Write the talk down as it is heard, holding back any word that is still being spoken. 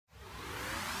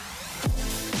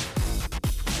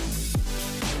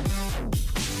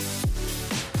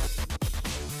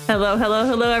Hello, hello,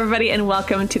 hello, everybody, and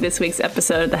welcome to this week's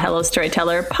episode of the Hello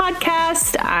Storyteller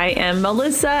podcast. I am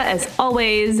Melissa, as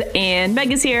always, and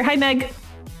Meg is here. Hi, Meg.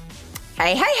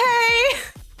 Hey, hey, hey.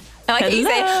 I like that you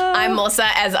say, I'm Melissa,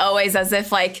 as always, as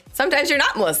if, like, sometimes you're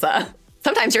not Melissa.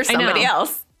 Sometimes you're somebody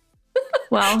else.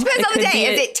 Well, depends on the day.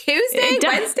 Is it Tuesday,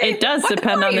 Wednesday? It does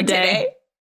depend on the day.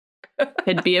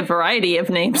 It'd be a variety of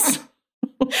names.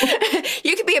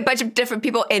 You could be a bunch of different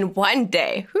people in one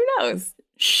day. Who knows?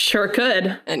 Sure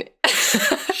could.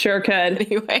 Sure could.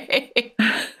 Anyway.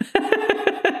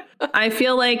 I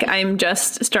feel like I'm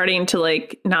just starting to,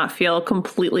 like, not feel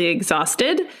completely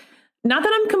exhausted. Not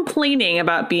that I'm complaining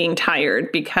about being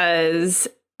tired, because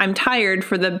I'm tired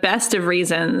for the best of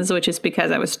reasons, which is because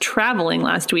I was traveling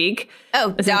last week.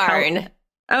 Oh, darn.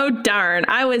 Oh, darn.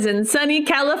 I was in sunny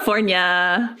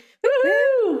California.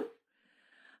 Woohoo!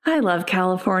 I love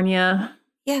California.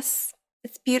 Yes,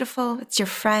 it's beautiful. It's your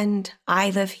friend. I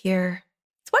live here.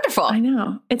 It's wonderful. I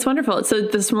know. It's wonderful. So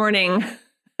this morning,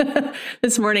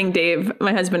 Dave,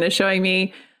 my husband, is showing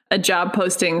me a job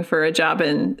posting for a job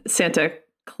in Santa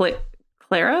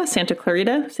Clara.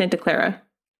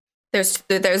 There's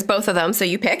both of them, so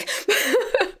you pick.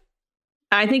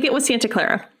 I think it was Santa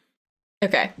Clara.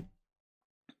 Okay.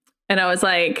 And I was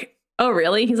like, oh,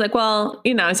 really? He's like, well,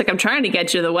 you know, he's like, I'm trying to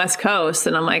get you to the West Coast.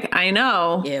 And I'm like, I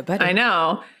know. Yeah, buddy. I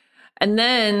know. And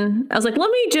then I was like, let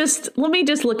me just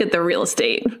look at the real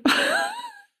estate.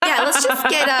 Yeah, let's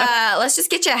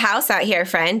just get you a house out here,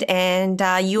 friend, and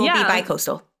you will be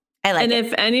bi-coastal. I like it. And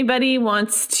if anybody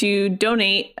wants to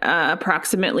donate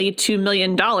approximately $2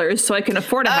 million so I can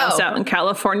afford a house out in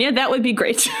California, that would be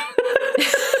great.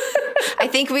 I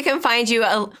think we can find you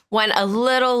one a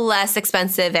little less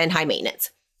expensive and high maintenance.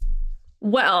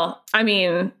 Well, I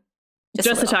mean,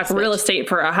 just to talk real estate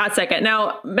for a hot second.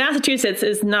 Now, Massachusetts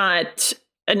is not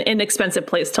an inexpensive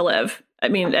place to live. I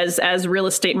mean, as real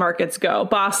estate markets go,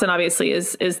 Boston obviously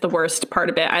is the worst part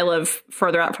of it. I live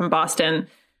further out from Boston.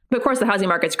 But of course, the housing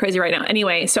market's crazy right now.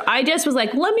 Anyway, so I just was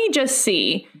like, let me just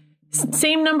see.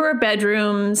 Same number of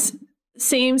bedrooms,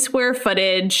 same square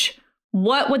footage.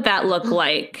 What would that look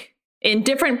like in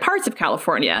different parts of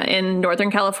California, in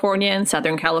Northern California and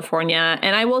Southern California?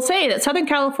 And I will say that Southern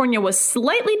California was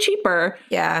slightly cheaper.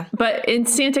 Yeah. But in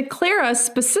Santa Clara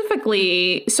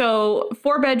specifically, so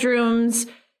 4 bedrooms,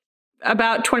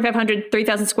 about 2,500,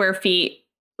 3,000 square feet.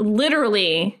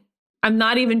 Literally, I'm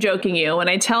not even joking you when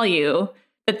I tell you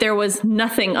that there was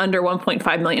nothing under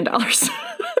 $1.5 million.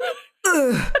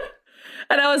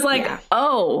 And I was like,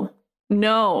 oh,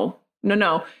 no.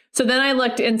 So then I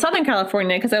looked in Southern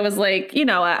California because I was like, you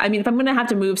know, I mean, if I'm going to have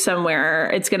to move somewhere,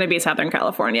 it's going to be Southern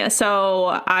California.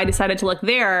 So I decided to look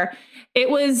there. It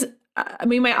was, I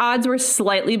mean, my odds were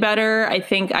slightly better. I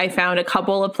think I found a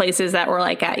couple of places that were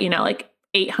like at, you know, like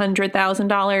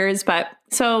 $800,000. But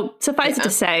so suffice it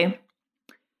to say,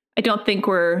 I don't think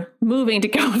we're moving to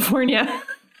California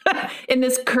in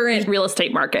this current real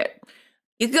estate market.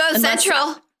 You can go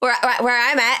Central, where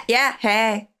I'm at. Yeah.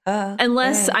 Hey.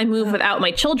 Unless I move without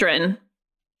my children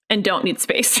and don't need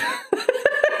space.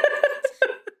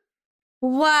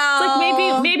 Well, it's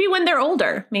like maybe when they're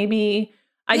older, maybe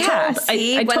I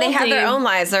when they have their own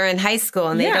lives, they're in high school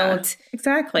and they don't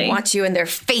exactly want you in their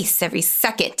face every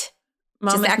second.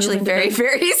 Mom is actually very,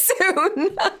 very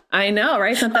soon. I know,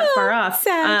 right? It's not that far off.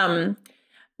 Sad.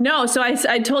 No, so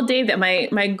I told Dave that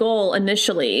my goal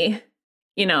initially,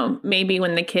 you know, maybe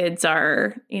when the kids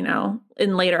are, you know,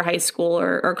 in later high school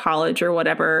or college or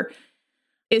whatever,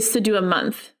 is to do a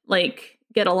month, like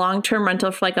get a long-term rental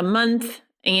for like a month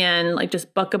and like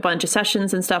just book a bunch of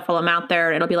sessions and stuff while I'm out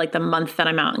there. It'll be like the month that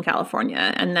I'm out in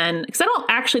California. And then, because I don't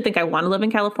actually think I want to live in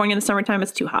California in the summertime.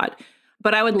 It's too hot.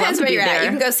 But I would love to be there. At.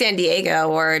 You can go San Diego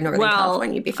or Northern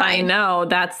California. You'd be fine. I know.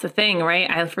 That's the thing, right?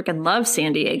 I freaking love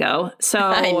San Diego. So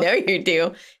I know you do.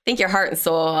 I think your heart and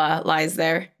soul lies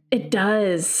there. It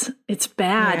does. It's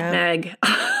bad, Meg.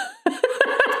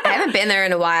 I haven't been there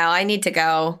in a while. I need to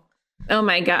go. Oh,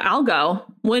 my God. I'll go.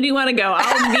 When do you want to go?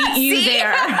 I'll meet you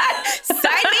there.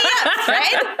 Sign me up,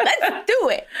 friend. Let's do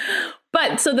it.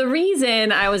 But so the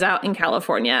reason I was out in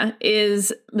California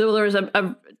is there was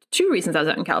two reasons I was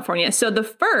out in California. So the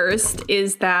first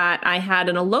is that I had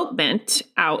an elopement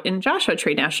out in Joshua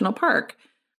Tree National Park.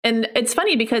 And it's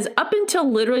funny because up until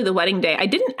literally the wedding day, I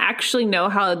didn't actually know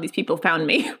how these people found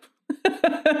me.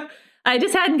 I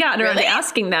just hadn't gotten around to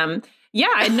asking them.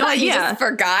 Yeah, I had no idea. You just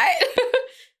forgot?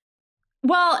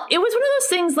 Well, it was one of those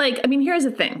things like, I mean, here's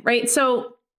the thing, right?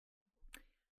 So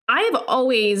I have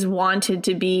always wanted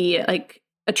to be like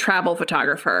a travel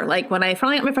photographer. Like when I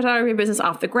finally got my photography business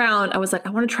off the ground, I was like,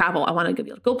 I want to travel. I want to be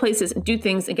able to go places and do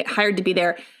things and get hired to be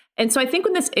there. And so I think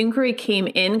when this inquiry came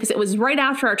in, because it was right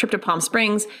after our trip to Palm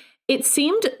Springs, it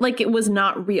seemed like it was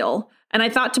not real. And I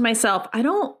thought to myself, I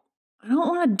don't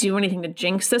want to do anything to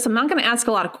jinx this. I'm not going to ask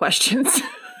a lot of questions.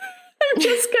 I'm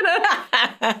just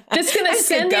gonna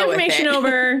send the information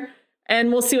over,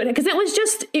 and we'll see what, because it was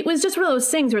just one of those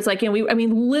things where it's like,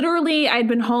 literally I'd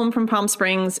been home from Palm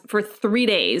Springs for 3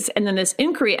 days, and then this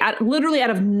inquiry literally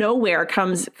out of nowhere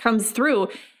comes through.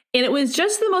 And it was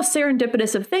just the most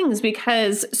serendipitous of things,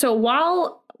 because so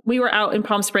while we were out in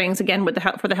Palm Springs again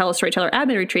for the Hello Storyteller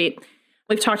admin retreat,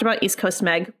 we've talked about East Coast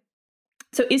Meg.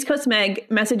 So East Coast Meg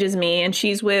messages me, and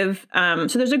she's with, so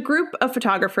there's a group of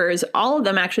photographers, all of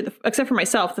them actually, except for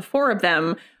myself, the 4 of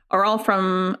them are all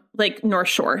from like North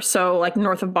Shore. So like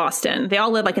north of Boston. They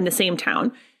all live like in the same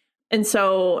town. And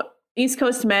so East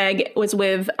Coast Meg was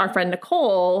with our friend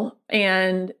Nicole,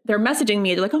 and they're messaging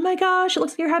me. They're like, oh my gosh, it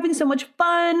looks like you're having so much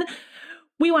fun.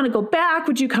 We want to go back.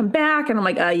 Would you come back? And I'm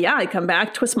like, yeah, I'd come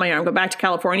back, twist my arm, go back to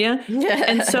California.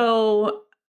 And so,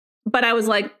 but I was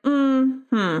like,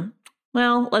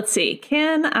 well, let's see.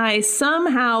 Can I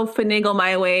somehow finagle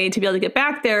my way to be able to get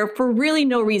back there for really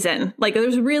no reason? Like,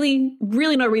 there's really,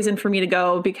 really no reason for me to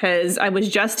go, because I was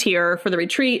just here for the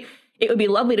retreat. It would be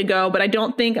lovely to go, but I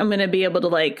don't think I'm going to be able to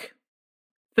like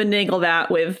finagle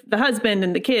that with the husband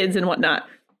and the kids and whatnot.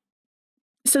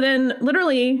 So then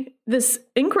literally this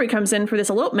inquiry comes in for this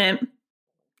elopement,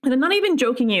 and I'm not even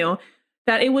joking you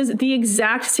that it was the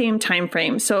exact same time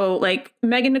frame. So like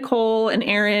Megan, Nicole, and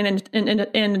Aaron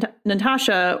and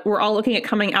Natasha were all looking at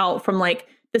coming out from like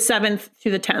the 7th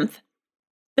through the 10th.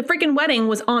 The freaking wedding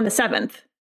was on the 7th.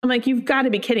 I'm like, you've got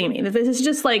to be kidding me. This is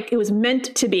just like, it was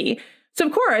meant to be. So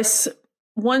of course,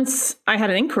 once I had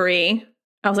an inquiry,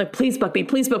 I was like, please book me,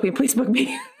 please book me, please book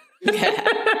me.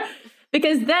 Yeah.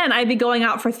 Because then I'd be going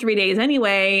out for 3 days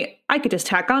anyway. I could just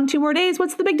tack on 2 more days.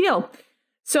 What's the big deal?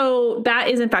 So that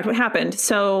is in fact what happened.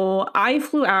 So I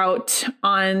flew out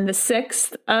on the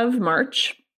 6th of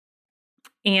March,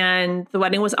 and the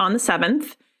wedding was on the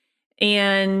 7th.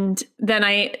 And then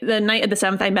the night of the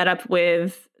 7th, I met up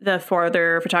with the 4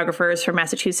 other photographers from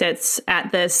Massachusetts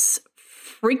at this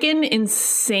freaking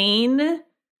insane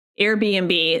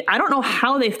Airbnb. I don't know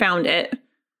how they found it,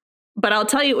 but I'll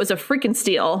tell you, it was a freaking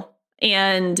steal,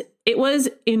 and it was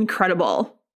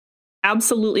incredible.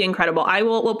 Absolutely incredible.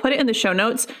 We'll put it in the show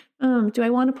notes. Do I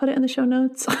want to put it in the show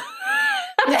notes?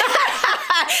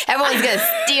 Everyone's going to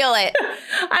steal it.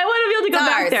 I want to be able to go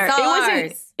back there.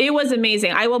 It was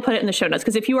amazing. I will put it in the show notes,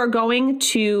 because if you are going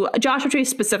to Joshua Tree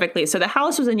specifically, so the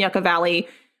house was in Yucca Valley,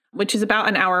 which is about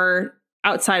an hour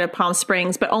outside of Palm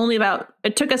Springs, but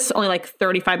it took us only like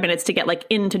 35 minutes to get like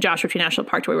into Joshua Tree National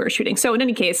Park to where we were shooting. So in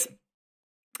any case,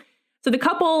 so the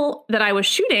couple that I was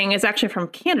shooting is actually from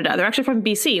Canada. They're actually from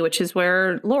BC, which is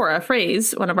where Laura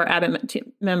Fraze, one of our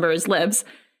admin members, lives.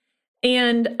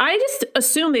 And I just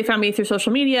assumed they found me through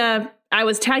social media. I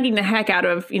was tagging the heck out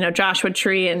of, Joshua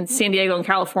Tree and San Diego and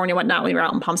California, whatnot, when we were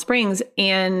out in Palm Springs.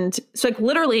 And so like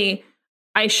literally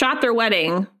I shot their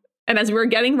wedding. And as we were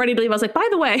getting ready to leave, I was like, by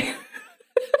the way,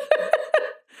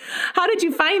 how did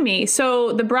you find me?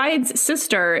 So the bride's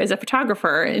sister is a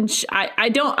photographer, and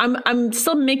I'm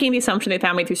still making the assumption they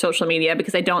found me through social media,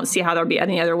 because I don't see how there would be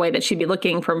any other way that she'd be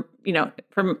looking from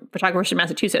photographers in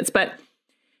Massachusetts. But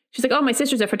she's like, oh, my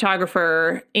sister's a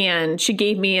photographer, and she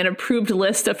gave me an approved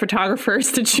list of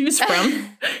photographers to choose from.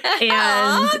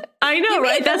 And I know,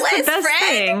 right? That's the best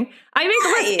thing. I made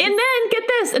the list. And then get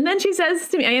this. And then she says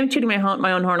to me, I am tooting my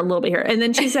own horn a little bit here. And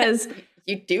then she says,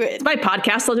 you do it. It's my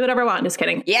podcast. I'll do whatever I want. Just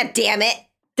kidding. Yeah, damn it.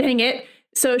 Dang it.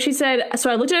 So she said,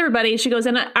 so I looked at everybody. She goes,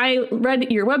 and I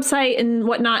read your website and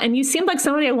whatnot, and you seemed like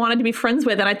somebody I wanted to be friends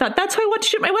with. And I thought, that's why I want to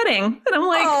shoot my wedding. And I'm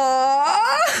like,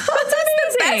 that's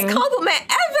the best compliment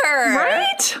ever.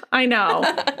 Right? I know.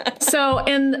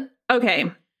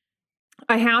 Okay.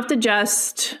 I have to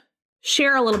just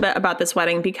share a little bit about this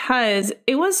wedding, because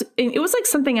it was like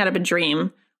something out of a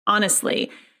dream,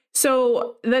 honestly.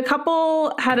 So the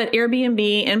couple had an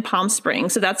Airbnb in Palm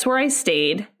Springs. So that's where I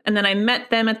stayed. And then I met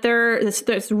them at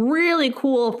this really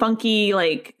cool, funky,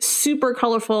 like super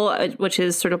colorful, which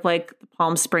is sort of like the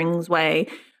Palm Springs way,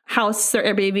 house, their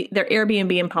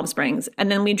Airbnb in Palm Springs.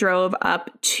 And then we drove up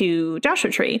to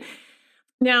Joshua Tree.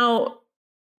 Now,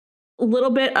 a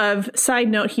little bit of side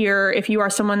note here. If you are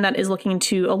someone that is looking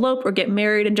to elope or get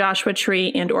married in Joshua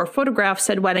Tree and or photograph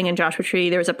said wedding in Joshua Tree,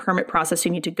 there's a permit process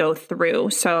you need to go through.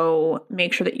 So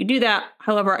make sure that you do that.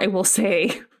 However, I will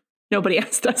say nobody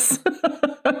asked us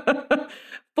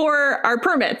for our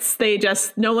permits.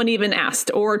 No one even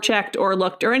asked or checked or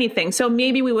looked or anything. So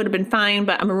maybe we would have been fine,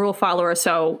 but I'm a rule follower.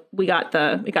 So we got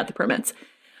the permits.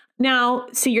 Now,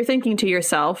 so you're thinking to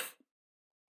yourself,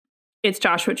 It's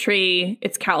Joshua Tree.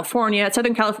 It's California. It's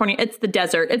Southern California. It's the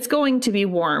desert. It's going to be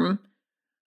warm.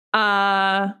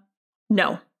 No.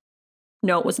 No,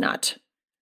 it was not.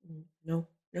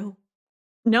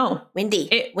 No.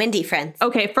 Windy, friends.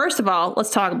 Okay, first of all, let's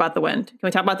talk about the wind. Can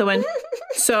we talk about the wind?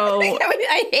 So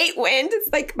I hate wind. It's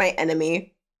like my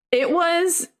enemy. It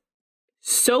was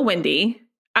so windy.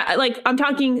 I'm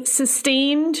talking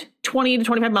sustained 20 to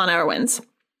 25 mile an hour winds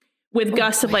with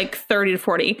gusts of like 30 to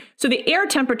 40. So the air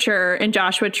temperature in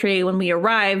Joshua Tree when we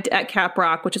arrived at Cap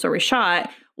Rock, which is where we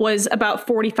shot, was about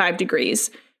 45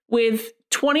 degrees. With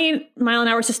 20 mile an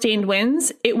hour sustained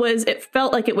winds, it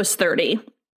felt like it was 30.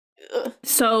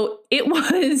 So it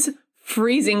was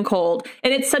freezing cold.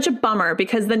 And it's such a bummer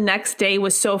because the next day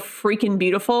was so freaking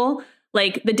beautiful.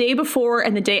 Like the day before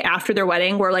and the day after their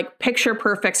wedding were like picture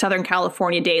perfect Southern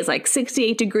California days, like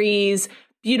 68 degrees,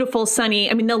 beautiful,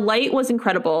 sunny. I mean, the light was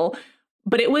incredible,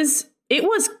 but it was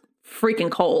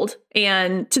freaking cold.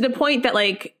 And to the point that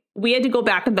like we had to go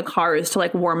back in the cars to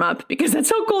like warm up because that's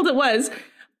how cold it was.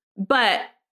 But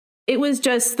it was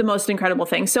just the most incredible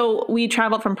thing. So we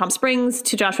traveled from Palm Springs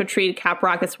to Joshua Tree to Cap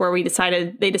Rock. That's where they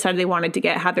decided they wanted to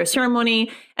have their ceremony.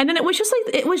 And then it was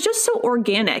just so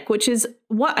organic, which is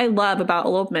what I love about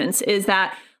elopements, is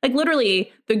that like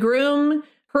literally the groom,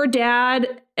 her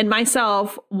dad, and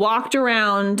myself walked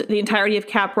around the entirety of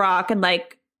Cap Rock and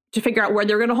like to figure out where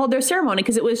they're going to hold their ceremony.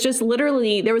 Because it was just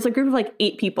literally, there was a group of like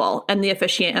 8 people and the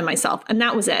officiant and myself. And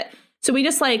that was it. So we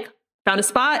just like found a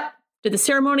spot, did the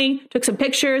ceremony, took some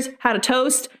pictures, had a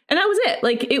toast, and that was it.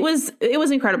 Like it was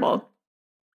incredible.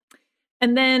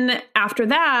 And then after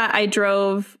that, I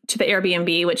drove to the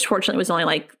Airbnb, which fortunately was only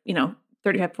like,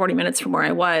 35, 40 minutes from where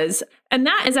I was. And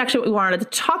that is actually what we wanted to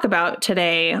talk about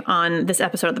today on this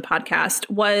episode of the podcast.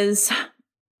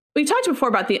 We've talked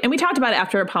before and we talked about it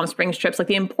after our Palm Springs trips, like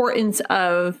the importance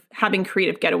of having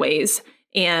creative getaways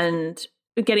and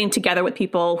getting together with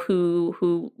people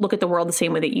who look at the world the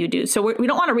same way that you do. So we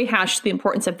don't want to rehash the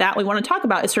importance of that. What we want to talk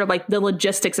about is sort of like the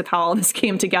logistics of how all this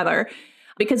came together,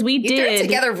 because you threw it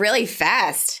together really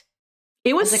fast.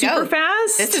 It was super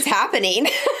fast. This is happening.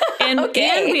 And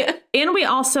okay. and we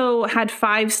also had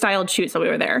 5 styled shoots while we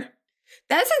were there.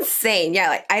 That's insane.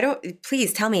 Yeah,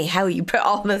 please tell me how you put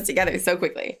all of this together so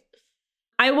quickly.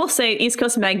 I will say East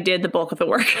Coast Meg did the bulk of the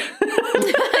work.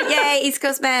 Yay, East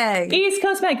Coast Meg. East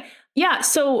Coast Meg. Yeah.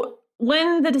 So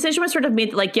when the decision was sort of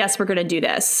made, like, yes, we're going to do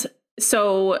this.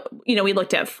 So, we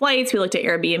looked at flights, we looked at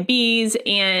Airbnbs,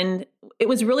 and it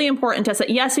was really important to us that,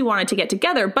 yes, we wanted to get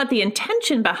together, but the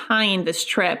intention behind this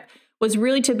trip was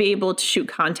really to be able to shoot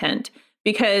content,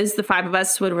 because the 5 of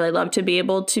us would really love to be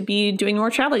able to be doing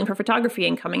more traveling for photography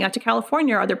and coming out to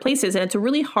California or other places. And it's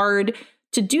really hard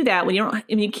to do that when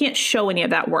you can't show any of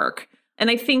that work. And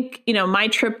I think, my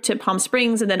trip to Palm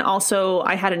Springs, and then also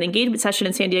I had an engagement session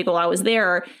in San Diego while I was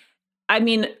there. I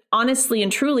mean, honestly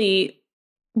and truly,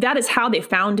 that is how they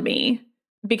found me,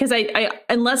 because maybe I'll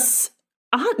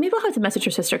have to message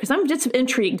her sister, because I'm just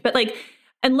intrigued. But like,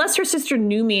 unless her sister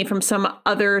knew me from some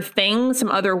other thing, some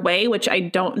other way, which I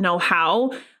don't know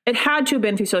how, it had to have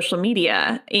been through social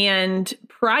media. And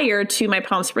prior to my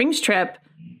Palm Springs trip,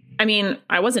 I mean,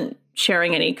 I wasn't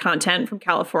sharing any content from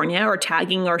California or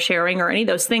tagging or sharing or any of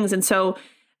those things. And so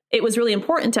it was really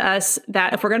important to us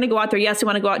that if we're going to go out there, yes, we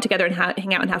want to go out together and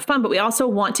hang out and have fun, but we also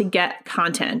want to get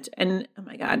content. And oh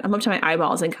my God, I'm up to my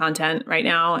eyeballs in content right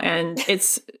now. And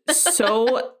it's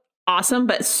so awesome,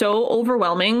 but so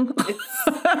overwhelming.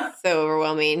 It's so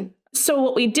overwhelming. So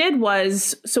what we did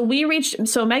was,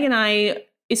 Meg and I,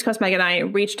 East Coast Meg and I,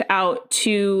 reached out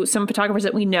to some photographers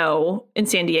that we know in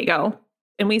San Diego.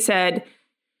 And we said,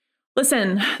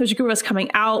 listen, there's a group of us coming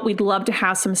out. We'd love to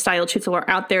have some styled shoots while we're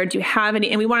out there. Do you have any?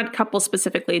 And we wanted couples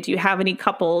specifically. Do you have any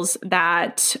couples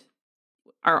that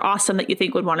are awesome that you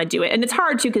think would want to do it? And it's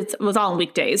hard too, because it was all on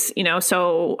weekdays,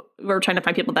 so we were trying to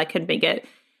find people that could make it.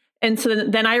 And so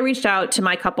then I reached out to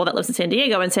my couple that lives in San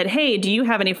Diego and said, hey, do you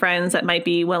have any friends that might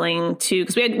be willing to,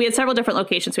 because we had several different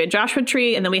locations. We had Joshua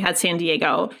Tree, and then we had San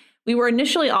Diego. We were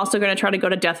initially also going to try to go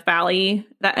to Death Valley.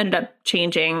 That ended up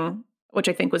changing, which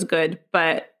I think was good.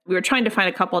 But we were trying to find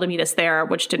a couple to meet us there,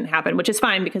 which didn't happen, which is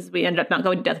fine because we ended up not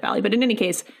going to Death Valley. But in any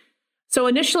case, so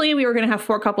initially we were going to have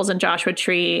 4 couples in Joshua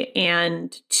Tree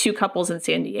and 2 couples in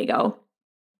San Diego.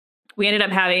 We ended up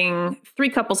having 3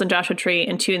 couples in Joshua Tree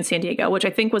and 2 in San Diego, which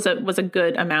I think was a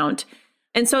good amount.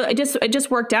 And so it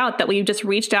just worked out that we just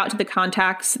reached out to the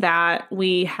contacts that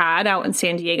we had out in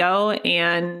San Diego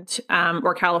and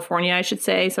or California, I should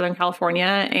say, Southern California,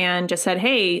 and just said,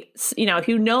 hey, if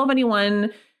you know of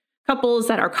anyone, couples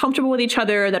that are comfortable with each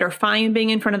other, that are fine being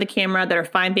in front of the camera, that are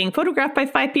fine being photographed by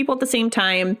 5 people at the same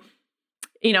time,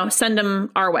 send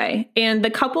them our way. And the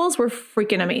couples were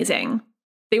freaking amazing.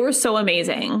 They were so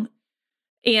amazing.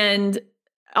 And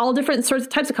all different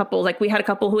types of couples. Like we had a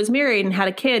couple who was married and had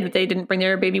a kid, but they didn't bring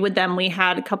their baby with them. We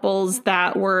had couples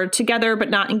that were together but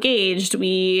not engaged.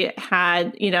 We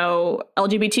had,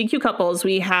 LGBTQ couples.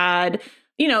 We had,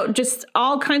 just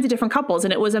all kinds of different couples.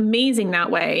 And it was amazing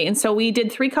that way. And so we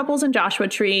did 3 couples in Joshua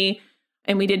Tree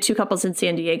and we did 2 couples in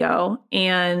San Diego.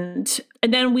 And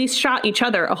then we shot each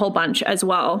other a whole bunch as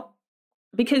well.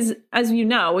 Because as you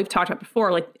know, we've talked about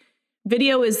before, like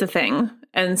video is the thing.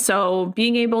 And so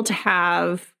being able to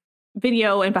have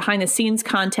video and behind the scenes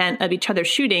content of each other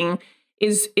shooting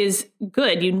is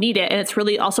good. You need it. And it's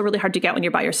really hard to get when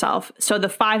you're by yourself. So the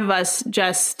 5 of us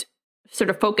just sort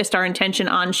of focused our intention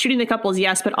on shooting the couples,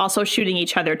 yes, but also shooting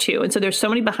each other too. And so there's so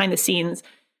many behind the scenes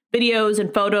videos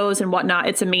and photos and whatnot.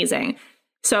 It's amazing.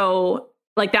 So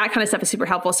like that kind of stuff is super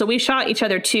helpful. So we shot each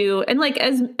other too. And like,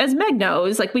 as Meg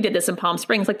knows, like we did this in Palm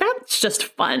Springs, like that's just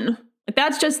fun. Like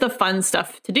that's just the fun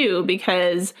stuff to do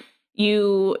because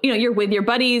you're with your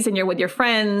buddies and you're with your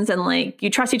friends and like you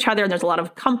trust each other and there's a lot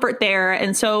of comfort there.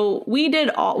 And so we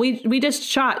just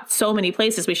shot so many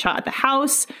places. We shot at the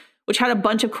house, which had a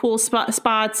bunch of cool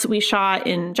spots. We shot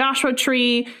in Joshua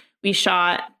Tree. We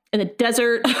shot in the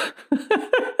desert.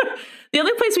 The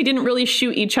only place we didn't really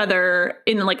shoot each other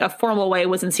in like a formal way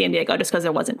was in San Diego, just because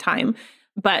there wasn't time.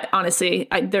 But honestly,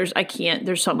 there's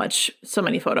so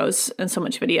many photos and so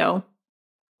much video.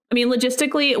 I mean,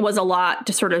 logistically, it was a lot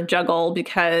to sort of juggle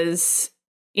because,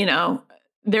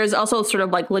 there's also sort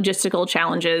of like logistical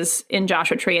challenges in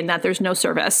Joshua Tree in that there's no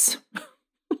service.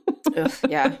 Ugh,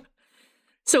 yeah.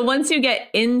 So once you get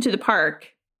into the park,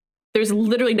 there's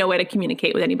literally no way to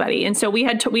communicate with anybody. And so we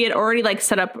had already like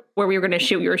set up where we were going to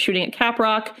shoot. We were shooting at Cap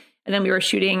Rock and then we were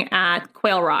shooting at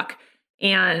Quail Rock.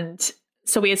 And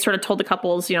so we had sort of told the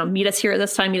couples, meet us here at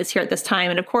this time, meet us here at this time.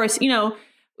 And of course, you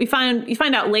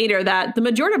find out later that the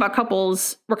majority of our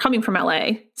couples were coming from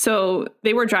LA. So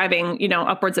they were driving,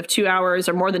 upwards of 2 hours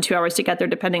or more than 2 hours to get there,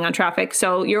 depending on traffic.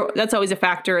 So that's always a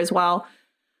factor as well.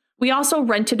 We also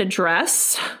rented a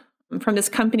dress from this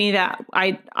company that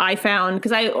I found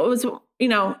because I was,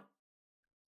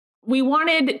 we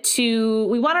wanted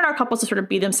our couples to sort of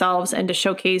be themselves and to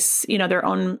showcase, their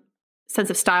own sense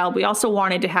of style. We also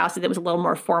wanted to have something that was a little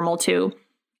more formal too.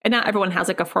 And not everyone has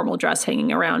like a formal dress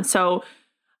hanging around. So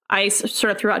I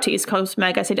sort of threw out to East Coast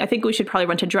Meg. I said, I think we should probably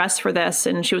rent a dress for this.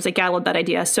 And she was like, yeah, I love that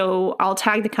idea. So I'll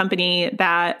tag the company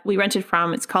that we rented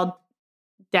from. It's called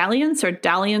Dalliance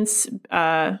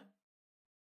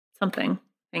something.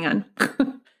 Hang on.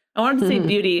 I wanted to say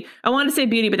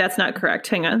beauty. But that's not correct.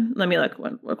 Hang on. Let me look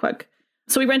real quick.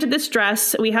 So we rented this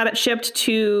dress. We had it shipped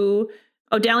to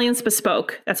Dalliance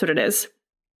Bespoke. That's what it is.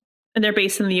 And they're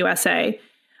based in the USA.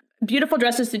 Beautiful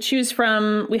dresses to choose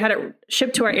from. We had it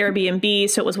shipped to our Airbnb,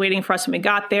 so it was waiting for us when we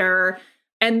got there.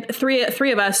 And three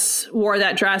of us wore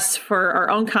that dress for our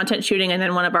own content shooting, and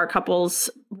then one of our couples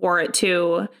wore it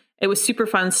too. It was super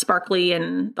fun, sparkly,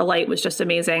 and the light was just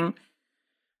amazing.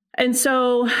 And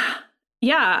so,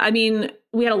 yeah, I mean,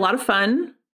 we had a lot of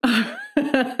fun.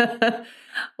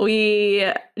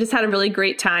 We just had a really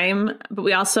great time, but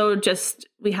we also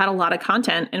we had a lot of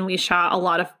content and we shot a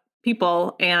lot of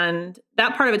people. And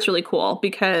that part of it's really cool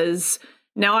because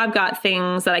now I've got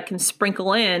things that I can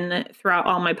sprinkle in throughout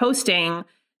all my posting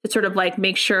to sort of like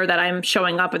make sure that I'm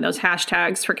showing up in those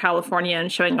hashtags for California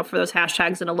and showing up for those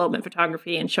hashtags in elopement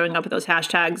photography and showing up with those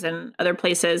hashtags in other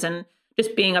places and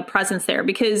just being a presence there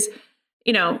because,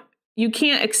 you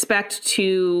can't expect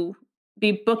to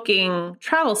be booking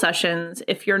travel sessions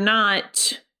if you're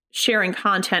not sharing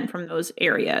content from those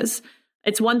areas.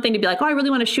 It's one thing to be like, oh, I really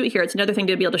want to shoot here. It's another thing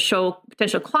to be able to show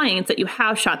potential clients that you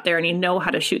have shot there and you know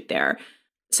how to shoot there.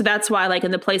 So that's why, like,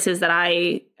 in the places that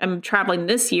I am traveling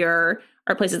this year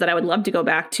are places that I would love to go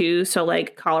back to. So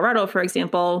like Colorado, for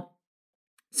example.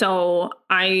 So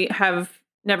I have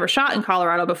never shot in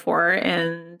Colorado before,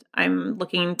 and I'm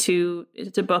looking to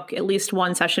book at least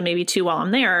one session, maybe 2 while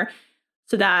I'm there,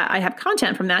 so that I have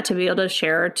content from that to be able to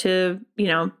share to,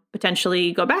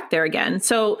 potentially go back there again.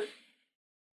 So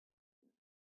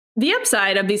the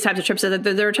upside of these types of trips is that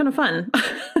they're a ton of fun.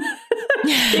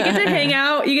 You get to hang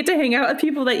out. You get to hang out with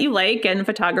people that you like and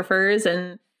photographers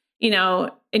and,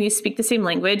 and you speak the same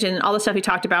language and all the stuff we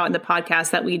talked about in the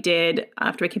podcast that we did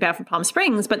after we came back from Palm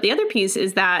Springs. But the other piece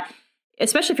is that,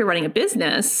 especially if you're running a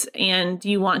business and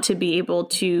you want to be able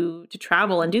to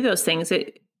travel and do those things,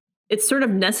 it's sort of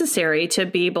necessary to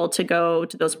be able to go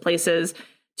to those places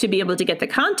to be able to get the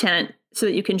content so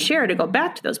that you can share to go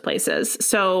back to those places.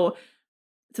 So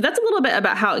So that's a little bit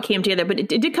about how it came together, but it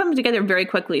did come together very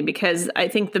quickly because I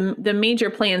think the major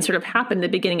plan sort of happened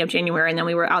at the beginning of January, and then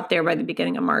we were out there by the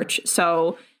beginning of March.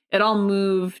 So it all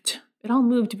moved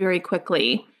very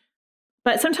quickly.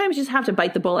 But sometimes you just have to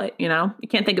bite the bullet, you know? You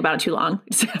can't think about it too long.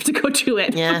 You just have to go do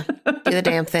it. Yeah. Do the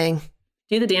damn thing.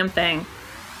 Do the damn thing.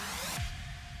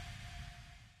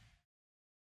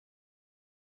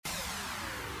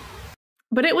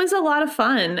 But it was a lot of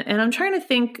fun. And I'm trying to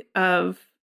think of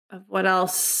what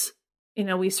else, you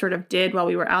know, we sort of did while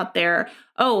we were out there.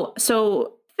 Oh,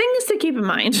 so things to keep in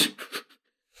mind.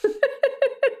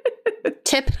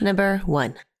 Tip number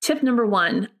one.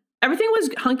 Everything was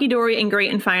hunky-dory and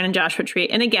great and fine in Joshua Tree.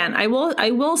 And again, I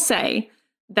will say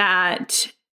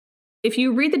that if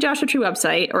you read the Joshua Tree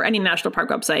website or any national park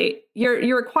website,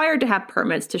 you're required to have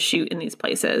permits to shoot in these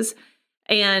places.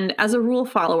 And as a rule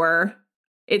follower,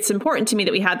 it's important to me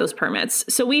that we had those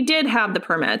permits. So we did have the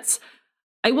permits.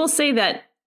 I will say that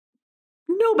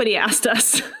nobody asked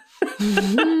us.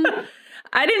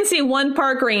 I didn't see one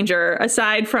park ranger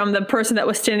aside from the person that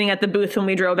was standing at the booth when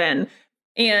we drove in.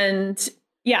 And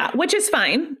yeah, which is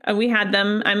fine. We had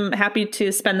them. I'm happy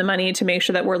to spend the money to make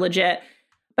sure that we're legit.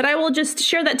 But I will just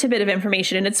share that tidbit of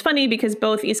information. And it's funny because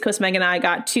both East Coast Meg and I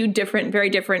got two very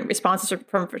different responses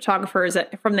from photographers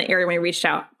from the area when we reached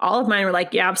out. All of mine were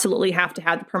like, you absolutely have to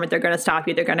have the permit. They're going to stop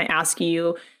you. They're going to ask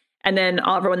you. And then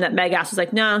everyone that Meg asked was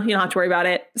like, no, you don't have to worry about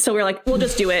it. So we were like, we'll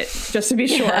just do it just to be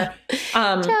sure. Yeah.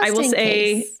 I will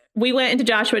say we went into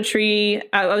Joshua Tree.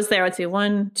 I was there, I'd say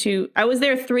I was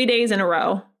there 3 days in a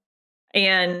row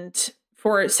and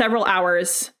for several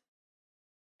hours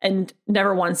and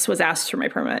never once was asked for my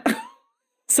permit.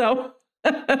 So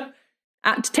do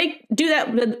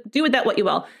with that what you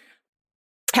will.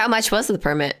 How much was the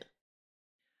permit?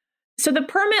 So the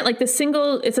permit, like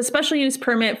it's a special use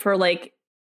permit for like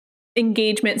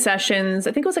engagement sessions.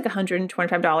 I think it was like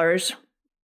 $125.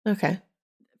 Okay.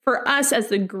 For us as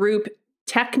the group,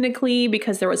 technically,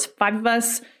 because there was 5 of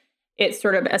us, it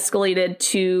sort of escalated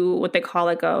to what they call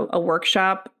like a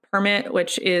workshop permit,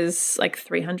 which is like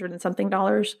 $300 and something.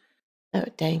 Oh,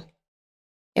 dang.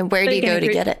 And where do you go to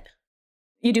get it?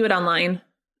 You do it online.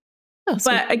 Oh,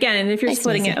 but again, if you're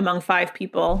splitting it among 5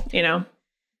 people, you know,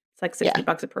 it's like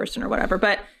 $60 a person or whatever.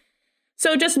 But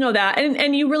so just know that.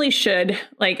 And you really should,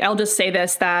 like, I'll just say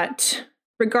this, that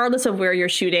regardless of where you're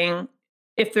shooting,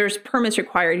 if there's permits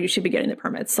required, you should be getting the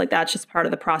permits. Like that's just part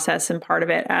of the process and part of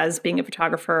it as being a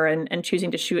photographer and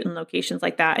choosing to shoot in locations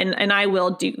like that. And I will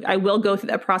go through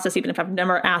that process even if I've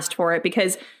never asked for it,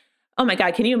 because, oh my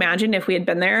God, can you imagine if we had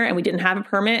been there and we didn't have a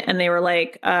permit and they were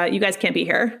like, you guys can't be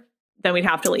here, then we'd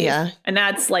have to leave. Yeah. And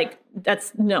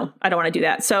no, I don't want to do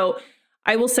that. So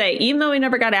I will say, even though we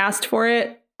never got asked for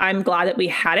it, I'm glad that we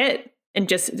had it, and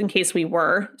just in case we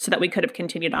were, so that we could have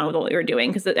continued on with what we were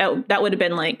doing, because that would have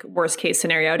been like worst case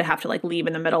scenario to have to like leave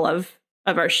in the middle of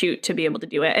our shoot to be able to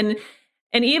do it.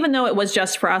 And even though it was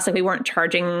just for us, like we weren't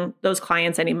charging those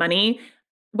clients any money,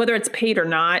 whether it's paid or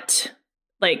not,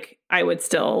 like I would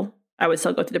still go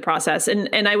through the process.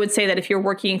 And I would say that if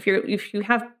you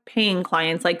have paying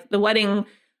clients, like the wedding,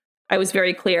 I was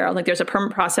very clear. Like, there's a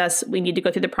permit process. We need to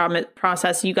go through the permit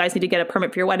process. You guys need to get a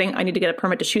permit for your wedding. I need to get a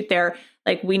permit to shoot there.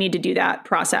 Like, we need to do that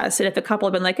process. And if the couple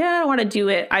have been like, I don't want to do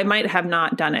it, I might have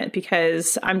not done it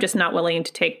because I'm just not willing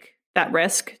to take that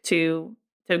risk to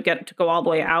go all the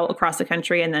way out across the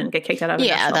country and then get kicked out of a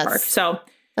national park. So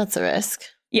that's a risk.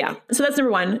 Yeah. So that's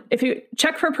number one. If you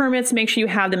check for permits, make sure you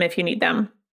have them if you need them.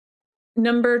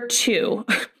 Number 2.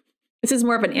 This is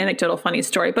more of an anecdotal funny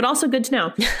story, but also good to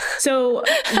know. So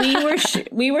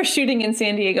we were shooting in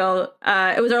San Diego.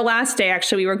 It was our last day,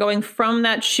 actually. We were going from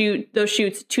those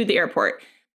shoots to the airport.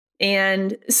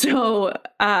 And so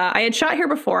I had shot here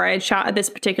before. I had shot at this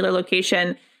particular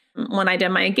location when I did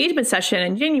my engagement session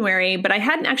in January, but I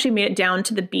hadn't actually made it down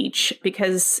to the beach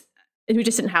because we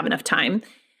just didn't have enough time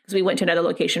because we went to another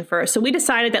location first. So we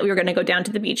decided that we were going to go down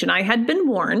to the beach. And I had been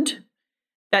warned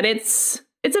that it's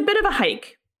a bit of a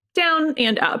hike, down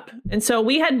and up. And so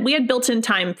we had built in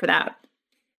time for that.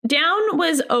 Down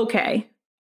was okay.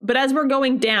 But as we're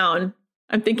going down,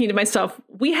 I'm thinking to myself,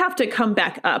 we have to come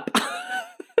back up.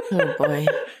 Oh boy.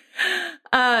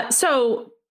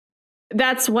 So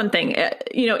that's one thing.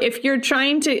 You know, if you're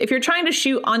trying to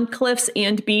shoot on cliffs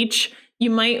and beach, you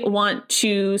might want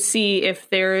to see if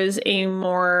there is a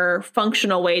more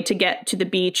functional way to get to the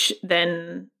beach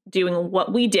than doing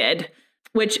what we did,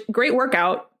 which great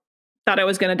workout. Thought I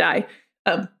was going to die.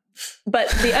 But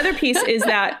the other piece is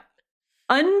that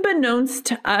unbeknownst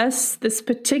to us, this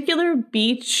particular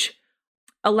beach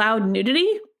allowed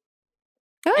nudity.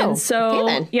 Oh, and so, okay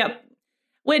then. Yep.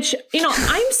 Which,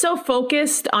 I'm so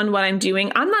focused on what I'm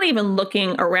doing. I'm not even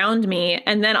looking around me.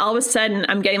 And then all of a sudden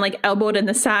I'm getting like elbowed in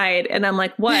the side and I'm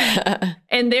like, what?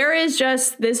 And there is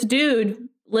just this dude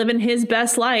living his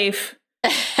best life,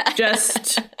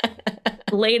 just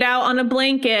laid out on a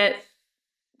blanket,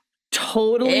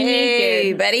 totally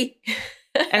naked. Buddy.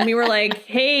 And we were like,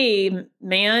 hey,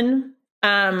 man.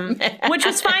 Which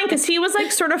was fine because he was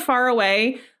like sort of far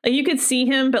away. Like you could see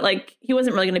him, but like he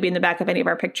wasn't really going to be in the back of any of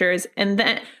our pictures. And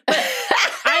then, but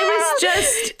I was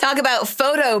just talk about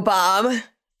photo bomb.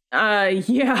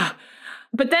 Yeah.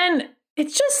 But then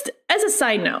it's just as a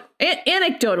side note,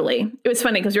 anecdotally, it was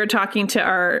funny because we were talking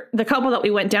to the couple that we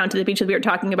went down to the beach with. We were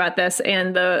talking about this,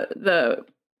 and the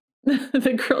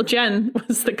girl Jen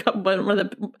was the couple.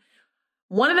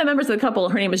 One of the members of the couple,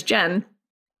 her name was Jen.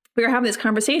 We were having this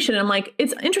conversation, and I'm like,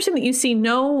 it's interesting that you see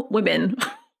no women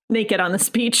naked on this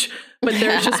beach, but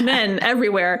there's just men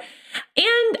everywhere.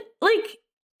 And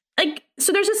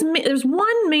so there's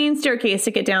one main staircase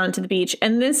to get down to the beach,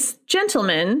 and this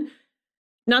gentleman,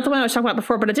 not the one I was talking about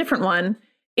before, but a different one,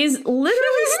 is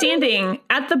literally standing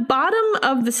at the bottom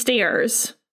of the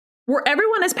stairs where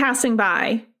everyone is passing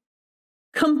by,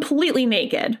 completely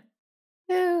naked.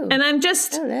 No. And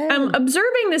I'm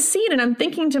observing this scene, and I'm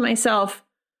thinking to myself,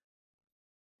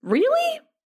 really?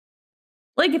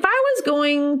 Like, if I was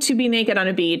going to be naked on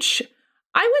a beach,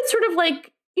 I would sort of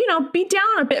like, be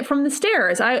down a bit from the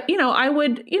stairs. I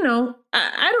would,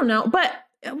 I don't know, but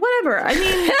whatever. I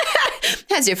mean,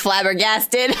 as you're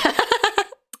flabbergasted.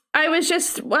 I was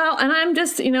just, and I'm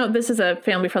just, this is a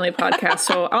family friendly podcast,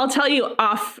 so I'll tell you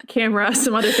off camera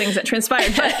some other things that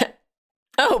transpired. But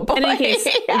oh boy. In any case,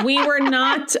 we were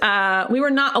not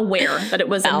aware that it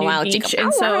was a new beach.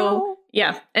 And so,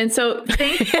 yeah. And so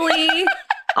thankfully,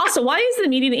 also, why is the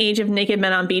median age of naked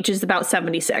men on beaches about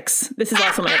 76? This is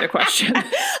also my other question.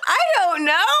 I don't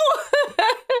know.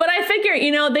 But I figure,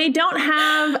 they don't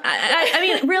have, I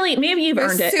mean, really, maybe you've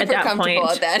earned it at that point. Super comfortable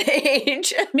at that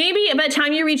age. Maybe by the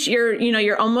time you reach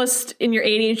you're almost in your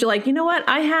 80s, you're like, you know what?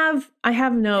 I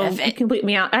have no, you can bleep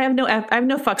me out. I have no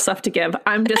fucks left to give.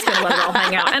 I'm just going to let it all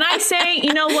hang out. And I say,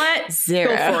 you know what?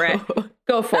 Zero.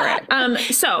 Go for it.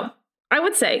 So I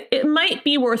would say it might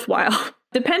be worthwhile,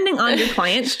 depending on your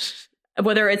client,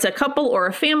 whether it's a couple or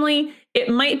a family, it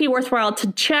might be worthwhile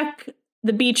to check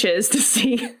the beaches to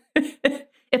see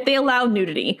if they allow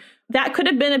nudity. That could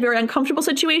have been a very uncomfortable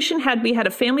situation had we had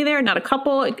a family there, not a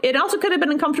couple. It also could have been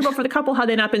uncomfortable for the couple had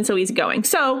they not been so easygoing.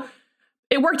 So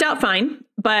it worked out fine.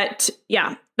 But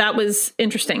yeah, that was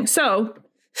interesting. So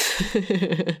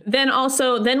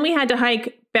then we had to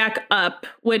hike back up,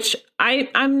 which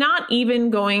I'm not even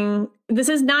going, this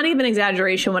is not even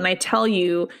exaggeration when I tell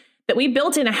you that we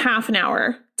built in a half an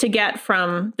hour to get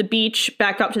from the beach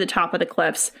back up to the top of the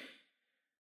cliffs.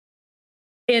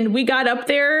 And we got up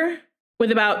there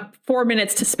with about 4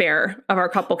 minutes to spare of our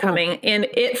couple coming. And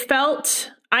I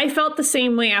felt the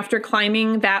same way after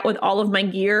climbing that with all of my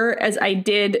gear as I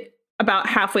did about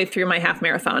halfway through my half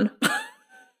marathon.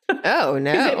 Oh,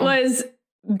 no. It was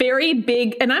very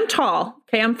big, and I'm tall.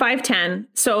 Okay, I'm 5'10".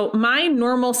 So my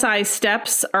normal size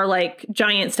steps are like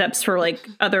giant steps for like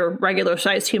other regular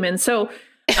sized humans. So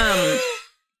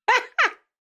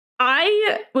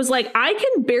I was like, I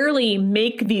can barely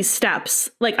make these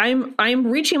steps. Like I'm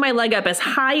reaching my leg up as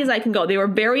high as I can go. They were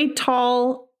very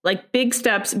tall, like big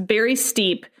steps, very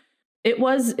steep. It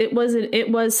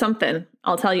was something.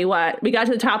 I'll tell you what. We got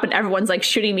to the top and everyone's like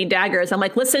shooting me daggers. I'm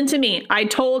like, listen to me. I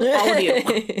told all of you.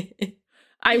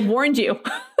 I warned you.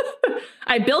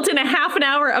 I built in a half an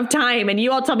hour of time and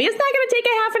you all told me it's not going to take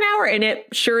a half an hour. And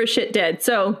it sure as shit did.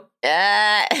 So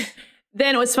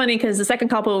then it was funny because the second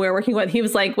couple we were working with, he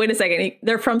was like, wait a second.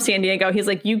 They're from San Diego. He's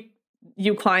like,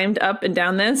 you climbed up and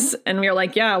down this? And we were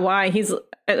like, yeah, why? Is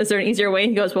there an easier way?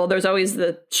 He goes, well, there's always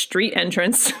the street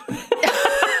entrance.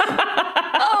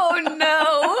 Oh,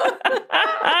 no.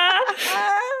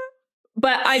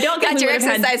 But I don't think got your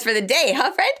exercise for the day,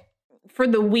 huh, Fred? For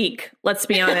the week, let's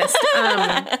be honest.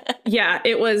 Yeah,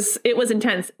 it was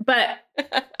intense, but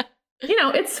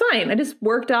it's fine. I just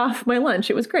worked off my lunch.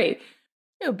 It was great.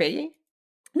 No biggie.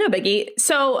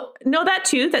 So know that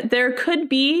too, that there could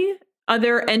be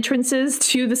other entrances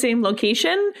to the same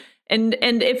location. And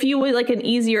if you would like an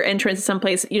easier entrance to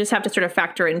someplace, you just have to sort of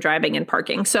factor in driving and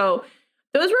parking. So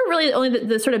those were really only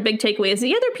the sort of big takeaways.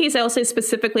 The other piece I will say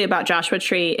specifically about Joshua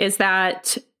Tree is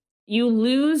that you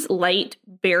lose light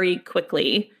very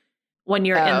quickly when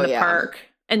you're in the park.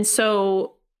 And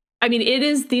so, I mean, it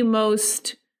is the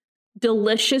most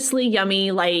deliciously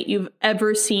yummy light you've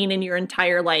ever seen in your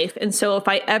entire life. And so if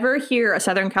I ever hear a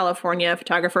Southern California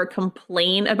photographer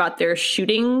complain about their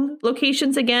shooting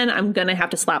locations again, I'm going to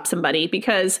have to slap somebody,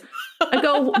 because I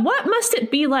go, what must it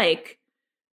be like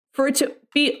for it to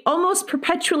be almost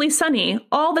perpetually sunny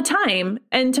all the time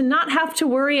and to not have to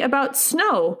worry about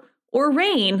snow or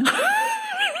rain?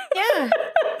 Yeah.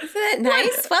 Isn't it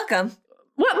nice? Welcome.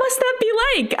 What must that be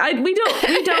like? We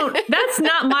don't, that's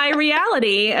not my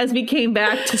reality as we came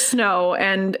back to snow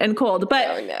and cold. But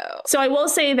oh, no. So I will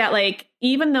say that, like,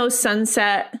 even though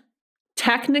sunset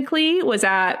technically was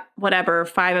at whatever,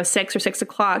 5 or 6 or 6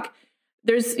 o'clock,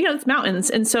 there's, it's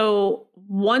mountains. And so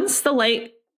once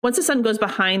the sun goes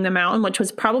behind the mountain, which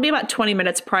was probably about 20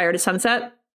 minutes prior to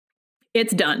sunset,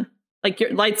 it's done. Like,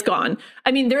 your light's gone.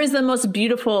 I mean, there is the most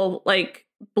beautiful, like,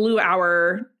 blue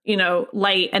hour,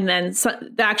 light. And then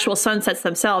the actual sunsets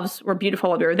themselves were beautiful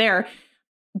while we were there.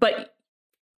 But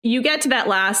you get to that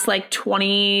last like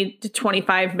 20 to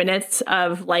 25 minutes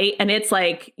of light, and it's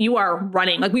like you are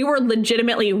running. Like, we were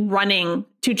legitimately running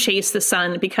to chase the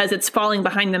sun because it's falling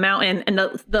behind the mountain, and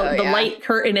the light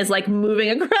curtain is like moving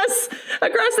across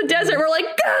the desert. We're like,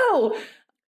 go!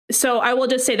 So I will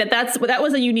just say that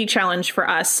was a unique challenge for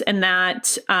us, and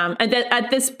that at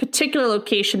this particular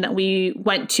location that we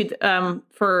went to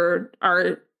for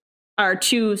our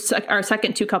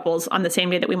second 2 couples on the same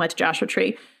day that we went to Joshua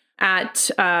Tree at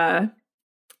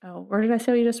where did I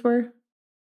say we just were?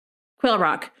 Quail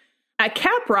Rock. At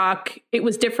Cap Rock, it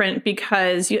was different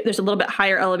because there's a little bit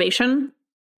higher elevation,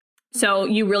 so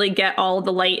you really get all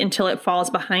the light until it falls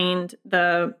behind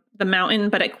the mountain.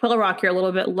 But at Quail Rock, you're a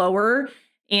little bit lower,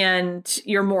 and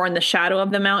you're more in the shadow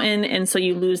of the mountain, and so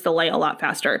you lose the light a lot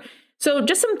faster. So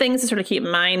just some things to sort of keep in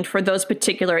mind for those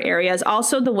particular areas.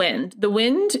 Also, the wind. The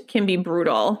wind can be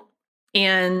brutal,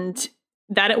 and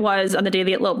that it was on the day of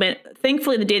the elopement.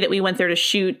 Thankfully, the day that we went there to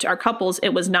shoot our couples,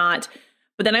 it was not.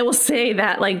 But then I will say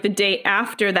that, like, the day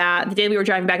after that, the day we were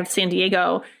driving back to San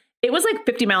Diego, it was like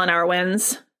 50-mile-an-hour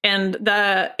winds, and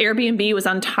the Airbnb was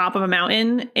on top of a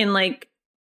mountain, and like,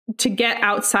 to get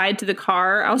outside to the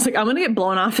car, I was like, I'm going to get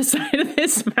blown off the side of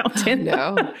this mountain.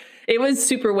 No. It was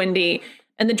super windy.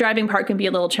 And the driving part can be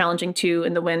a little challenging too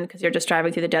in the wind, because you're just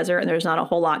driving through the desert and there's not a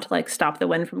whole lot to like stop the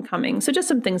wind from coming. So just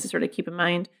some things to sort of keep in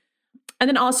mind. And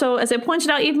then also, as I pointed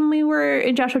out, even when we were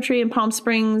in Joshua Tree and Palm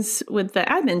Springs with the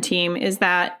admin team, is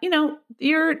that,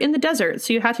 you're in the desert.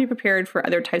 So you have to be prepared for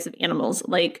other types of animals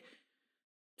like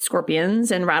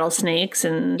scorpions and rattlesnakes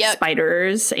and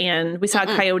spiders. And we saw a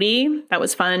coyote. That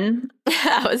was fun.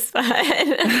 That was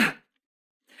fun.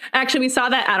 Actually, we saw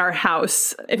that at our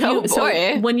house.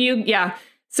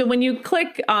 So when you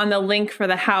click on the link for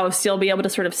the house, you'll be able to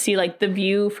sort of see like the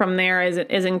view from there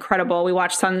is incredible. We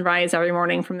watch sunrise every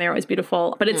morning from there. It was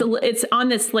beautiful. But it's on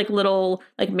this like little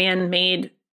like man-made, I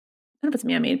don't know if it's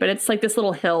man-made, but it's like this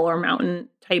little hill or mountain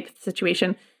type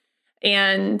situation.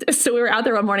 And so we were out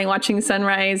there one morning watching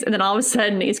sunrise, and then all of a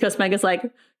sudden East Coast Meg is like,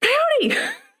 coyote!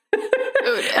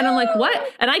 And I'm like,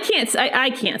 what? And I can't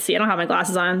see. I don't have my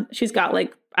glasses on. She's got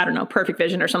like, I don't know, perfect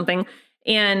vision or something.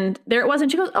 And there it was.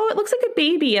 And she goes, oh, it looks like a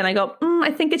baby. And I go,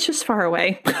 I think it's just far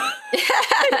away.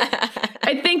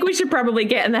 I think we should probably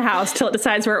get in the house till it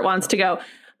decides where it wants to go.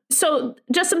 So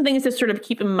just some things to sort of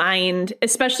keep in mind,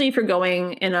 especially if you're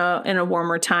going in a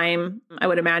warmer time. I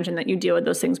would imagine that you deal with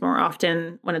those things more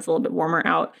often when it's a little bit warmer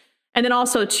out. And then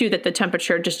also, too, that the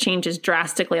temperature just changes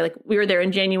drastically. Like, we were there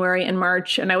in January and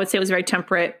March, and I would say it was very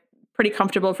temperate, pretty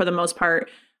comfortable for the most part.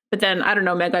 But then, I don't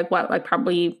know, Meg, like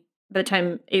probably by the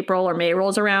time April or May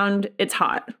rolls around, it's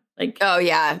hot. Like, oh,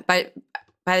 yeah. But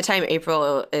by the time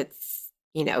April, it's,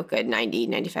 good 90,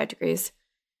 95 degrees.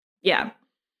 Yeah.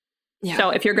 Yeah. So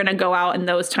if you're going to go out in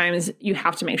those times, you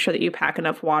have to make sure that you pack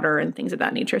enough water and things of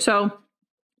that nature. So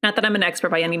not that I'm an expert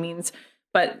by any means,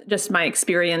 but just my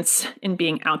experience in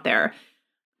being out there.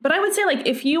 But I would say, like,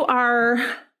 if you are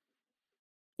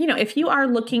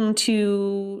looking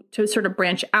to sort of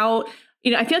branch out,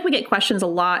 I feel like we get questions a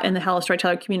lot in the Hello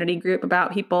Storyteller community group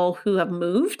about people who have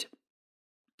moved.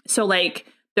 So like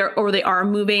they are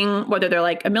moving, whether they're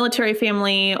like a military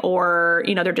family or,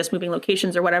 they're just moving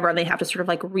locations or whatever, and they have to sort of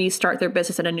like restart their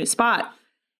business in a new spot.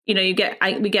 We get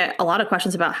a lot of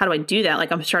questions about, how do I do that?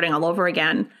 Like, I'm starting all over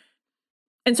again.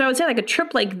 And so I would say like a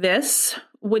trip like this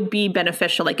would be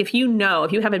beneficial. Like, if you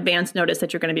have advance notice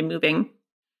that you're going to be moving,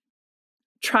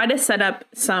 try to set up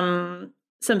some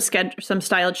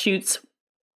styled shoots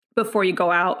before you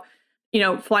go out.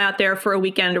 Fly out there for a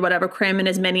weekend or whatever, cram in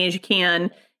as many as you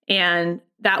can. And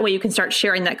that way you can start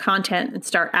sharing that content and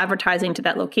start advertising to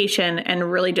that location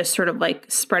and really just sort of like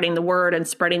spreading the word and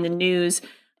spreading the news.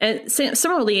 And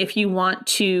similarly, if you want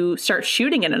to start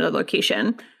shooting in another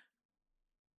location,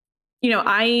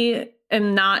 I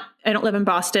don't live in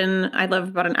Boston. I live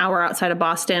about an hour outside of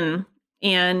Boston.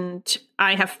 And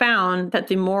I have found that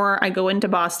the more I go into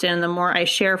Boston, the more I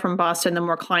share from Boston, the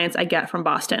more clients I get from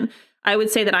Boston. I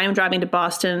would say that I am driving to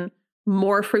Boston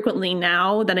more frequently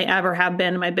now than I ever have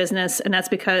been in my business. And that's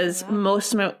because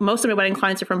most of my wedding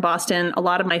clients are from Boston. A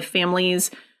lot of my families,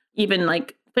 even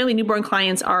like family newborn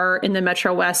clients, are in the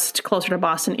Metro West, closer to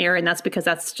Boston area. And that's because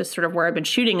that's just sort of where I've been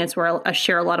shooting. It's where I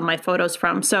share a lot of my photos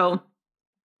from. So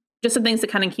just some things to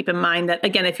kind of keep in mind that,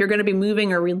 again, if you're going to be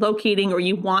moving or relocating, or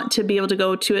you want to be able to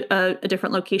go to a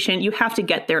different location, you have to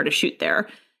get there to shoot there.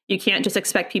 You can't just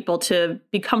expect people to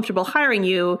be comfortable hiring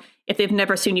you if they've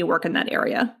never seen you work in that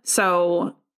area.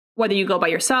 So whether you go by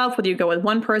yourself, whether you go with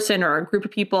one person or a group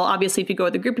of people, obviously if you go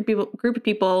with a group of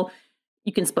people,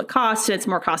 you can split costs and it's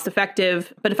more cost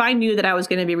effective. But if I knew that I was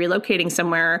going to be relocating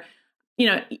somewhere,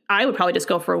 I would probably just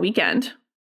go for a weekend.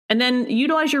 And then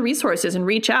utilize your resources and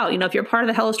reach out. If you're part of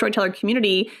the Hello Storyteller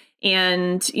community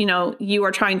and, you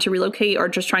are trying to relocate or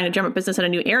just trying to drum up business in a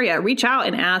new area, reach out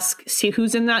and ask, see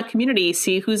who's in that community,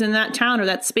 see who's in that town or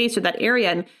that space or that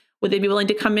area. And would they be willing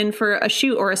to come in for a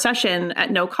shoot or a session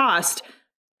at no cost?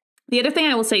 The other thing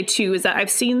I will say too, is that I've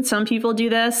seen some people do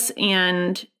this,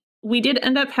 and we did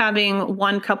end up having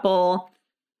one couple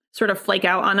sort of flake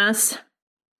out on us.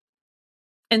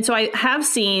 And so I have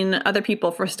seen other people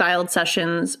for styled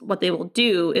sessions, what they will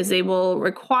do is they will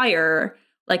require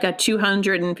like a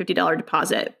 $250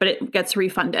 deposit, but it gets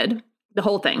refunded, the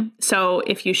whole thing. So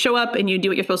if you show up and you do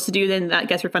what you're supposed to do, then that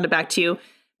gets refunded back to you,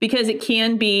 because it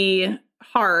can be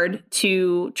hard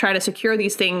to try to secure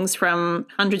these things from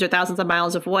hundreds or thousands of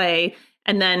miles away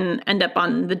and then end up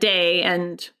on the day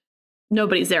and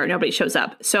nobody's there, nobody shows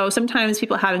up. So sometimes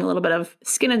people having a little bit of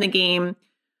skin in the game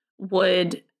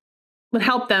would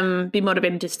help them be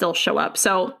motivated to still show up.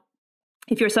 So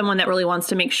if you're someone that really wants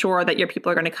to make sure that your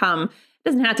people are going to come, it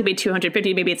doesn't have to be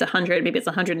 250, maybe it's 100, maybe it's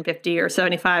 150 or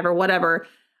 75 or whatever,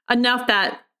 enough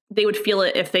that they would feel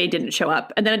it if they didn't show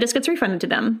up. And then it just gets refunded to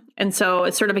them. And so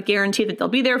it's sort of a guarantee that they'll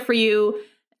be there for you.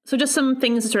 So just some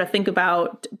things to sort of think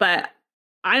about. But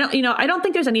I don't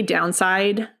think there's any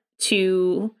downside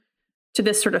to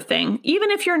this sort of thing.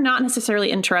 Even if you're not necessarily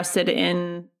interested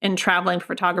in traveling for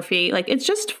photography, like it's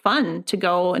just fun to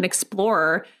go and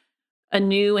explore a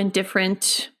new and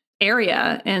different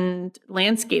area and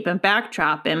landscape and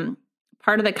backdrop and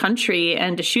part of the country,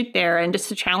 and to shoot there and just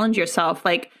to challenge yourself.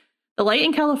 Like the light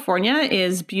in California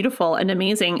is beautiful and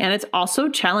amazing. And it's also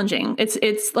challenging.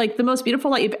 It's like the most beautiful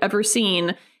light you've ever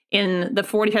seen in the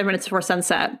 45 minutes before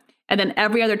sunset. And then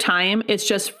every other time it's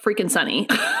just freaking sunny.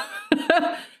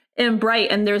 And bright,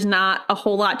 and there's not a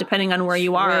whole lot depending on where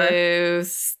you are. True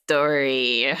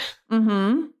story.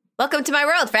 Mm-hmm. Welcome to my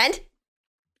world, friend.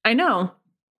 I know.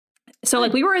 So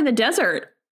like we were in the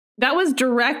desert. That was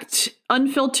direct,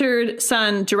 unfiltered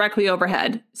sun directly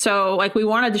overhead. So like we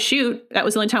wanted to shoot. That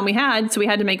was the only time we had, so we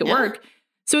had to make it work.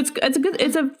 So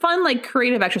it's a fun, like,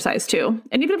 creative exercise too.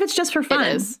 And even if it's just for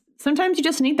fun, sometimes you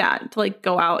just need that to like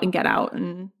go out and get out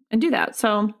and do that.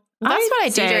 So that's what I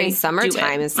do during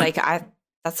summertime. It's like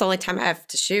that's the only time I have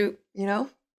to shoot,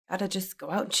 gotta just go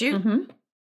out and shoot. Mm-hmm.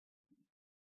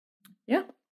 Yeah.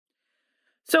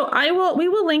 So we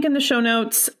will link in the show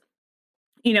notes,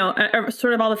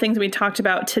 sort of all the things we talked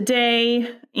about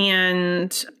today,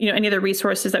 and, any other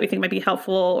resources that we think might be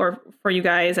helpful or for you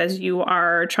guys as you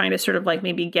are trying to sort of like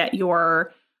maybe get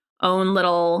your own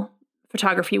little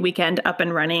photography weekend up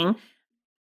and running.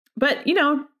 But,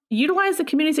 utilize the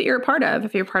communities that you're a part of.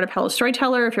 If you're part of Hello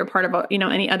Storyteller, if you're part of,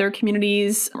 any other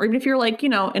communities, or even if you're like,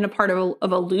 in a part of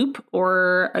a loop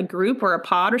or a group or a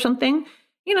pod or something,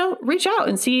 reach out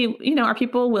and see, are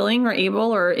people willing or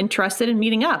able or interested in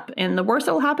meeting up? And the worst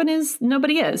that will happen is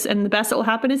nobody is. And the best that will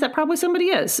happen is that probably somebody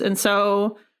is. And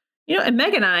so, and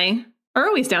Meg and I are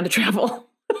always down to travel.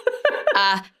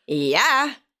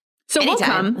 Yeah. So anytime. We'll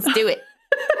come. Let's do it.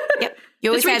 Yep.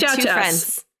 You always have two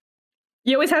friends.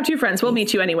 You always have two friends. We'll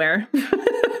meet you anywhere.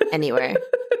 Anywhere.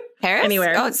 Paris?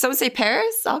 Anywhere. Oh, someone say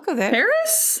Paris? I'll go there.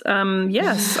 Paris?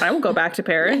 Yes, I will go back to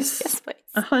Paris. Yes, please.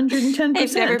 110%.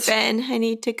 I've never been. I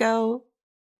need to go.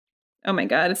 Oh my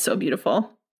God, it's so beautiful.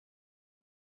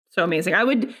 So amazing. I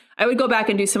would go back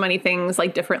and do so many things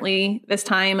like differently this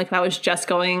time. Like if I was just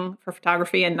going for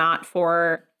photography and not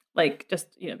for like just,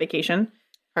 vacation.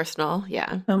 Personal,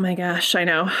 yeah. Oh my gosh, I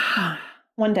know.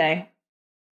 One day.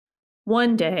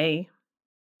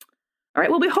 All right.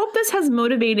 Well, we hope this has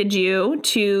motivated you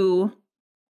to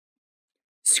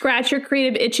scratch your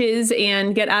creative itches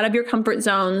and get out of your comfort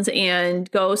zones and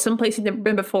go someplace you've never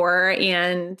been before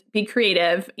and be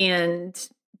creative and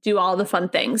do all the fun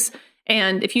things.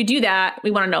 And if you do that,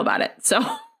 we want to know about it. So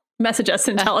message us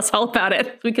and tell us all about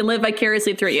it. We can live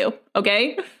vicariously through you.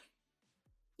 Okay?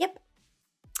 Yep.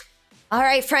 All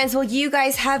right, friends. Well, you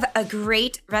guys have a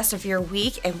great rest of your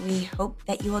week, and we hope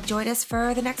that you will join us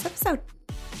for the next episode.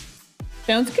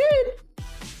 Sounds good.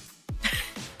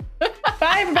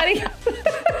 Bye, everybody.